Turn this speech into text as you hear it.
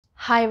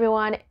Hi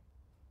everyone.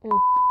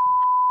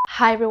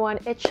 Hi everyone,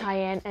 it's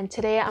Cheyenne, and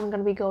today I'm going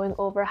to be going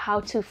over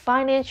how to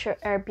finance your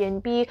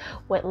Airbnb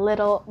with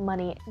little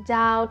money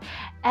down.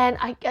 And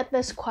I get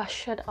this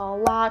question a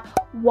lot: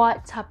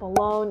 what type of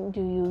loan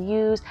do you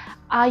use?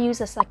 I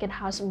use a second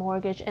house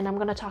mortgage, and I'm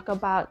going to talk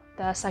about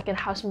the second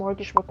house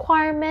mortgage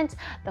requirements,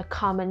 the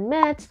common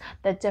myths,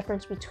 the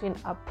difference between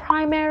a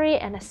primary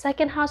and a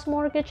second house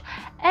mortgage,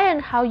 and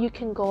how you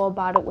can go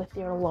about it with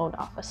your loan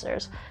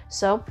officers.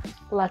 So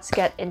let's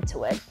get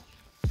into it.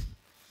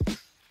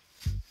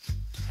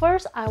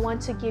 First, I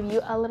want to give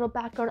you a little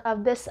background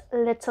of this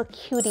little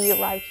cutie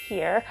right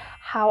here,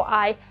 how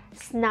I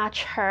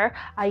snatch her.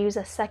 I use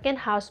a second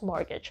house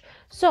mortgage.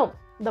 So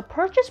the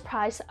purchase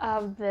price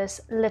of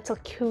this little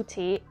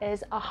cutie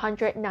is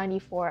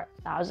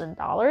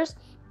 $194,000.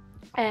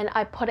 And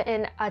I put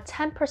in a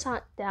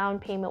 10% down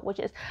payment, which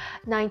is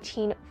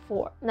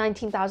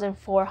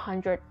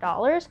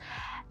 $19,400.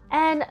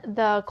 And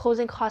the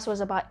closing cost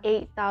was about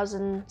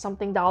 $8,000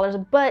 something dollars,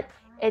 but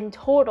in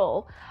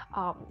total,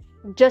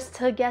 just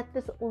to get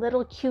this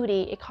little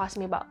cutie, it cost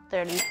me about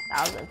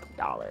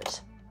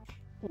 $30,000.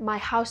 My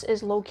house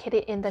is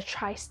located in the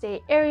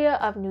tri-state area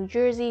of New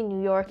Jersey,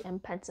 New York,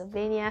 and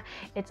Pennsylvania.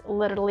 It's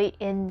literally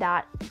in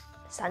that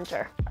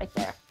center right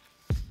there.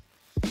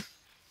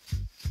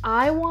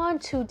 I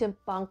want to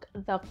debunk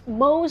the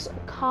most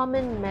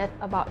common myth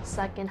about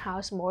second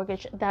house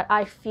mortgage that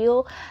I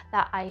feel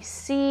that I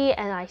see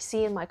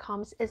in my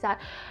comments, is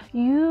that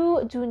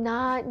you do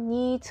not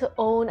need to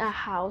own a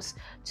house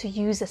to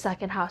use a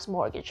second house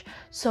mortgage.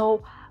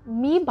 So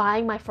me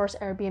buying my first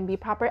Airbnb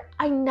property,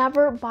 I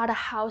never bought a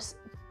house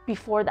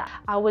before that.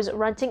 I was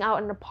renting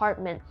out an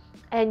apartment,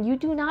 and you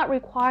do not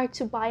require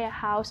to buy a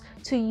house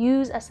to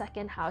use a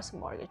second house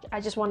mortgage.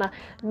 I just want to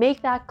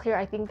make that clear.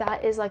 I think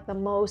that is like the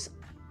most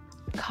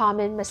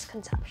common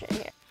misconception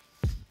here.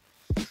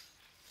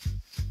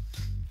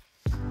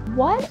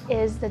 What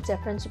is the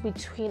difference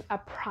between a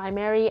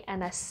primary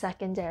and a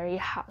secondary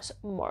house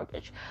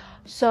mortgage?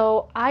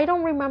 So I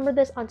don't remember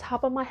this on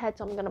top of my head,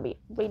 so I'm going to be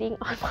reading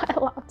on my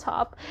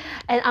laptop,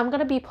 and I'm going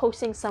to be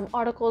posting some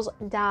articles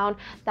down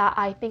that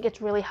I think it's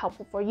really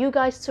helpful for you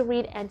guys to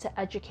read and to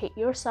educate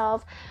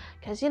yourself,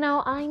 because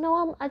I know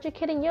I'm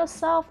educating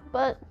yourself,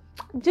 but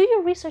do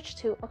your research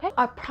too, okay?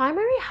 A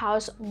primary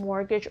house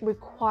mortgage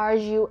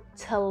requires you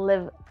to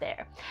live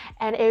there,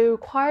 and it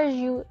requires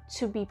you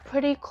to be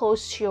pretty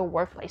close to your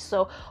workplace.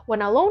 So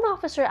when a loan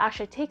officer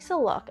actually takes a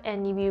look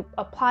and you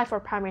apply for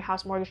a primary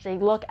house mortgage, they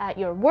look at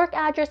your work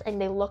address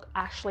and they look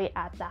actually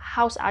at the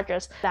house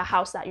address, the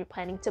house that you're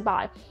planning to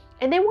buy.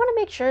 And they want to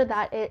make sure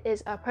that it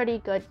is a pretty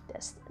good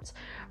distance,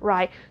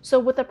 right? So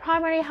with the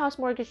primary house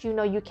mortgage,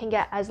 you can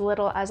get as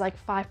little as like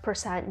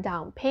 5%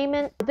 down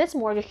payment. With this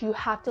mortgage, you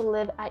have to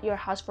live at your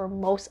house for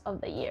most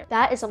of the year.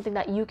 That is something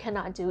that you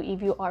cannot do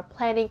if you are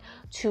planning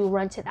to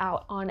rent it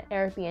out on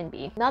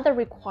Airbnb. Another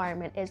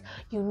requirement is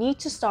you need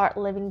to start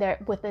living there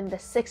within the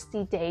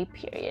 60-day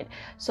period.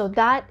 So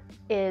that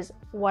is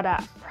what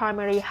a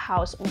primary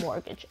house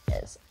mortgage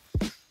is.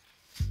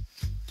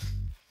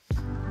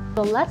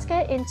 So let's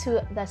get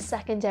into the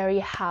secondary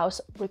house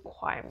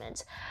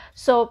requirements.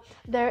 So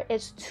there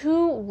is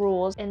two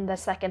rules in the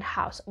second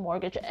house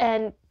mortgage,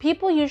 and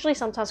people usually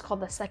sometimes call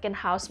the second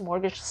house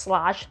mortgage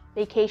 /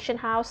 vacation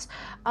house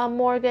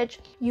mortgage.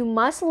 You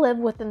must live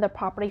within the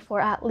property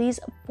for at least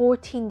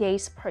 14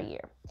 days per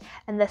year.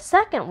 And the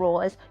second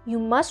rule is you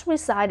must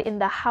reside in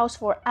the house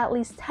for at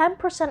least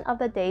 10% of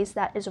the days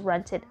that is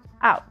rented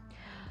out.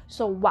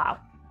 So wow,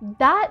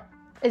 that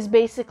is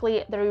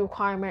basically the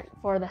requirement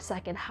for the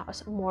second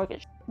house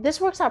mortgage. This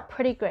works out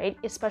pretty great,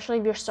 especially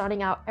if you're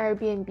starting out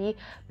Airbnb,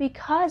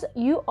 because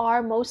you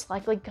are most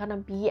likely gonna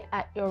be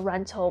at your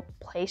rental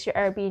place, your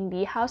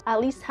Airbnb house,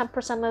 at least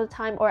 10% of the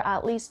time, or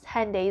at least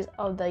 10 days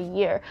of the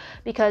year,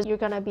 because you're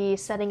gonna be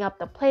setting up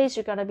the place,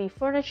 you're gonna be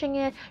furnishing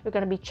it, you're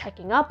gonna be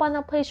checking up on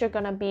the place, you're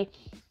gonna be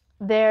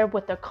there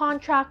with the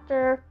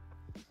contractor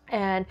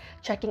and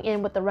checking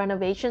in with the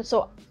renovation.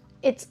 So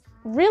it's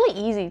really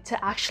easy to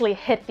actually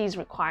hit these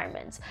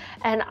requirements,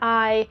 and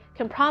I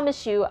can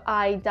promise you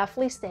I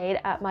definitely stayed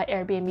at my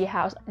Airbnb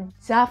house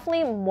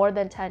definitely more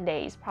than 10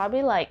 days,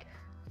 probably like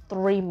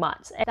 3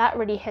 months, and that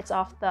really hits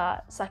off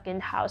the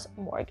second house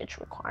mortgage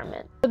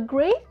requirement. The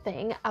great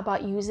thing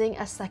about using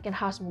a second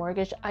house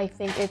mortgage, I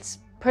think it's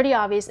pretty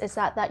obvious, is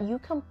that you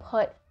can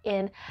put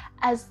in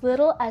as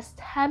little as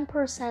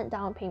 10%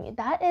 down payment.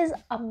 That is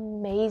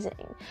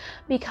amazing,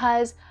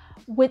 because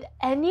with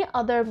any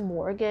other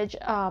mortgage,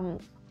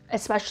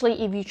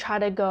 especially if you try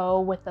to go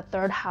with the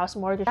third house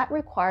mortgage, that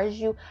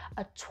requires you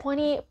a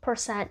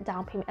 20%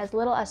 down payment, as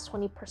little as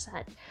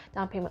 20%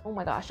 down payment. Oh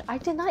my gosh, I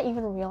did not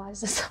even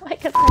realize this. So I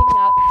kept hanging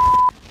out.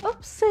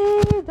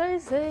 Oopsie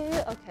daisy.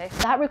 Okay,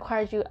 that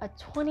requires you a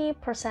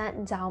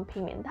 20% down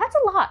payment. That's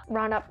a lot.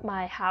 Round up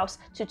my house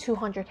to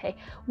 200K.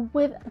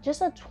 With just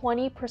a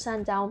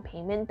 20% down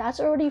payment, that's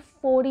already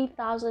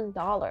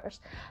 $40,000.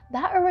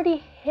 That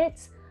already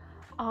hits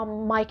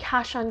my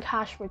cash on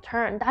cash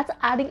return. That's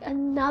adding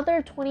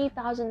another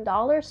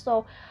 $20,000.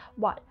 So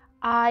what?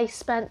 I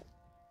spent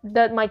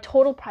my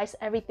total price,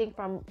 everything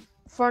from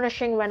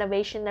furnishing,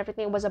 renovation,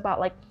 everything was about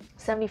like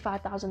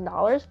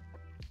 $75,000.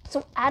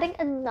 So adding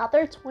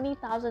another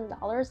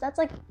 $20,000, that's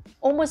like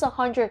almost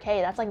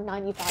 100K. That's like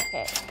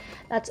 95K.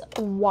 That's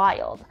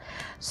wild.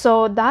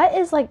 So that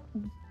is like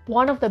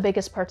one of the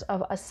biggest perks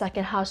of a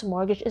second house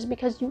mortgage, is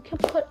because you can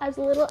put as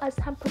little as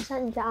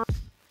 10% down.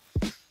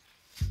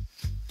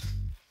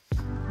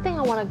 Thing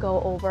I want to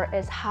go over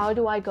is how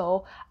do I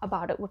go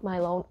about it with my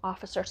loan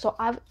officer. So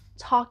I've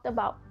talked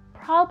about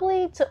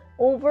probably to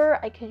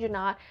over, I kid you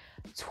not,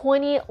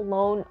 20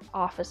 loan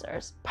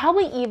officers,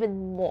 probably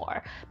even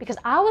more, because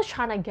I was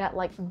trying to get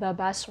like the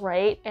best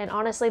rate, and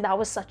honestly that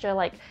was such a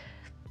like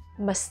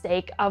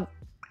mistake of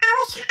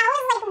I was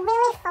like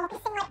really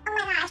focusing like, oh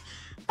my gosh,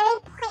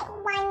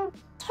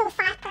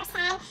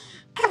 3.125%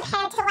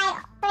 compared to like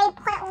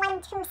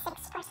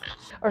 3.126%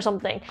 or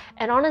something,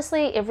 and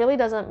honestly it really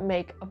doesn't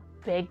make a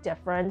big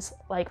difference.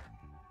 Like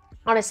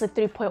honestly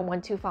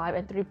 3.125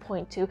 and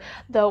 3.2.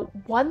 The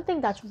one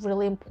thing that's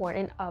really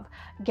important of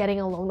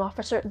getting a loan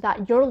officer,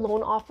 that your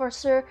loan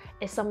officer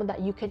is someone that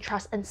you can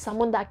trust and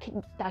someone that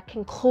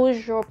can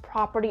close your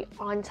property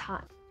on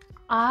time.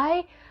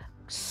 I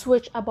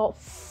switched about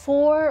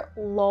 4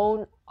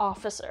 loan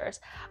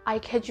officers, I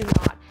kid you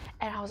not,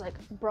 and I was like,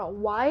 bro,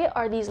 why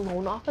are these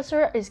loan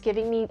officer is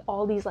giving me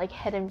all these like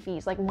hidden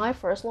fees? Like my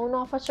first loan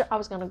officer, I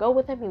was gonna go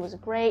with him, he was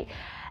great,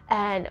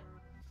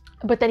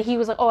 but then he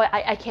was like, oh,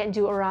 I can't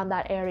do around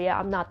that area,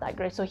 I'm not that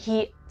great. So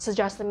he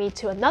suggested me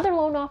to another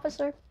loan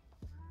officer,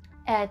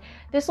 and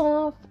this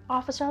loan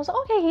officer, I was like,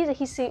 okay,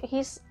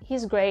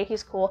 he's great,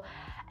 he's cool.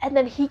 And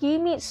then he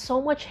gave me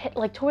so much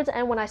like towards the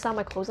end when I saw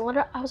my closing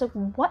letter, I was like,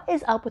 what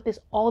is up with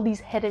all these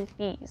hidden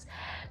fees?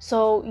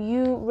 So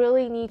you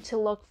really need to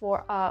look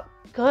for a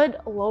good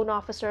loan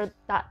officer,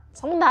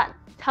 someone that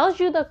tells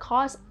you the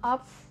cost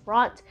up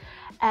front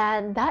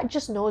and that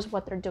just knows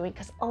what they're doing,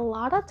 because a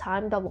lot of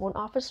time the loan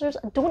officers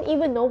don't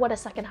even know what a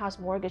second house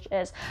mortgage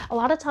is. A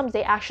lot of times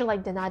they actually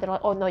like deny, they're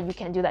like, oh no, you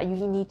can't do that, you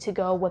need to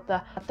go with the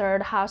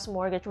third house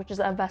mortgage, which is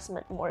an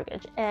investment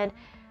mortgage, and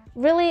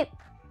really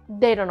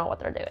they don't know what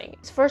they're doing.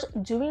 It's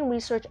first doing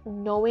research,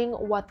 knowing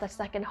what the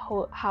second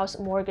house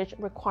mortgage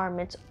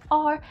requirements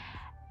are,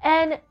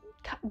 and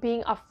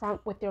being upfront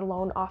with your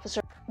loan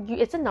officer.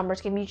 It's a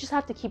numbers game. You just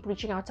have to keep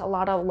reaching out to a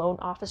lot of loan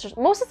officers.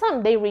 Most of the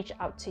time they reach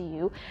out to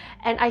you,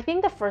 and I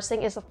think the first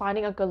thing is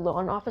finding a good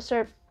loan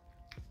officer.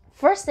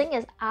 First thing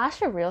is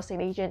ask your real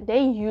estate agent.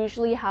 They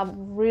usually have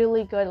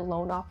really good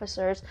loan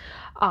officers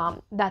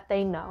that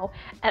they know,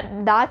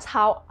 and that's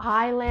how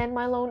I land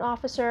my loan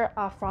officer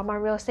from my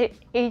real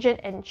estate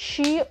agent, and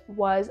she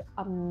was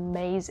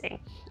amazing.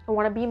 I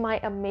want to be my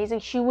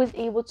amazing. She was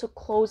able to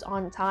close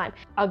on time.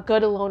 A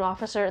good loan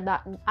officer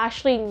that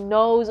actually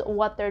knows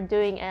what they're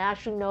doing and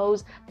actually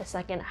knows the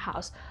second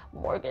house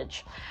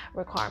mortgage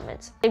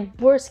requirements. In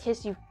worst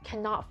case, you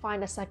cannot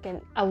find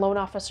a loan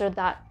officer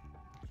that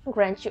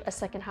grants you a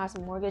second house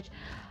mortgage.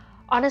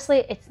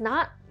 Honestly,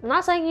 I'm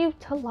not saying you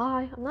to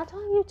lie. I'm not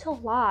telling you to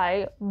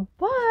lie,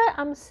 but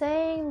I'm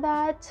saying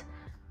that,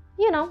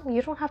 you know,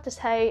 you don't have to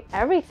say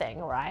everything,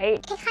 right?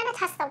 You kind of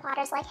test the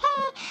waters, like,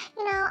 hey,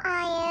 you know,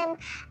 I am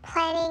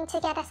planning to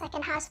get a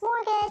second house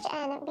mortgage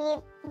and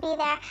be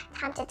there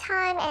time to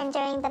time, and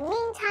during the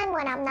meantime,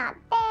 when I'm not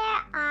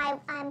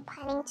there, I'm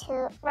planning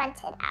to rent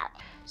it out.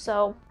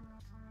 So,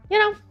 you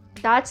know,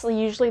 that's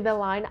usually the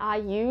line I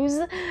use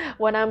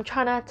when I'm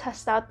trying to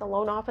test out the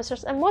loan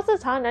officers, and most of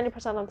the time,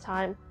 90% of the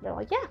time, they're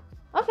like, yeah,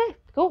 okay,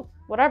 cool,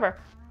 whatever.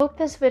 Hope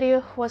this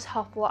video was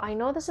helpful. I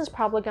know this is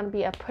probably going to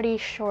be a pretty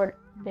short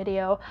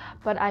video,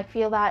 but I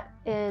feel that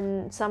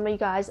some of you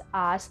guys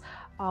asked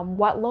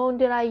what loan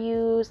did I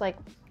use, like,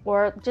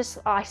 or just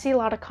I see a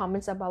lot of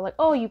comments about like,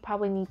 oh, you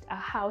probably need a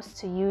house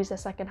to use a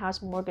second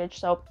house mortgage.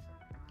 So,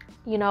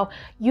 you know,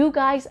 you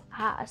guys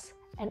ask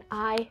and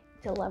I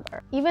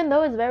deliver, even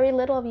though it's very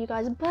little of you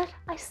guys, but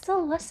I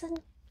still listen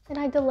and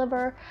I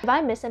deliver. If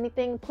I miss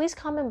anything, please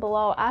comment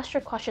below, ask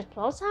your questions.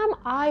 Most of the time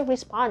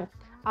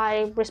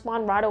I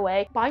respond right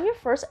away. Buying your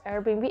first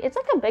Airbnb, it's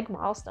like a big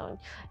milestone,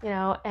 you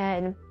know,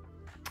 and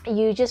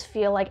you just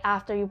feel like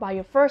after you buy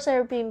your first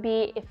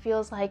Airbnb, it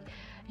feels like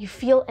you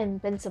feel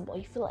invincible.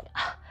 You feel like,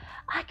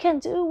 I can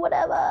do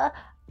whatever,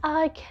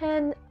 I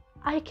can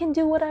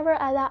do whatever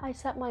that I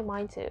set my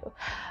mind to,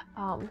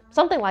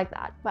 something like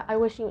that. But I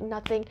wish you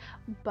nothing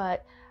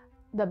but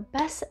the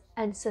best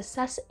and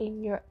success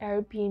in your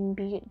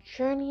Airbnb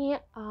journey.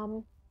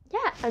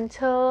 Yeah,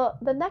 until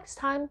the next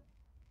time,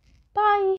 bye.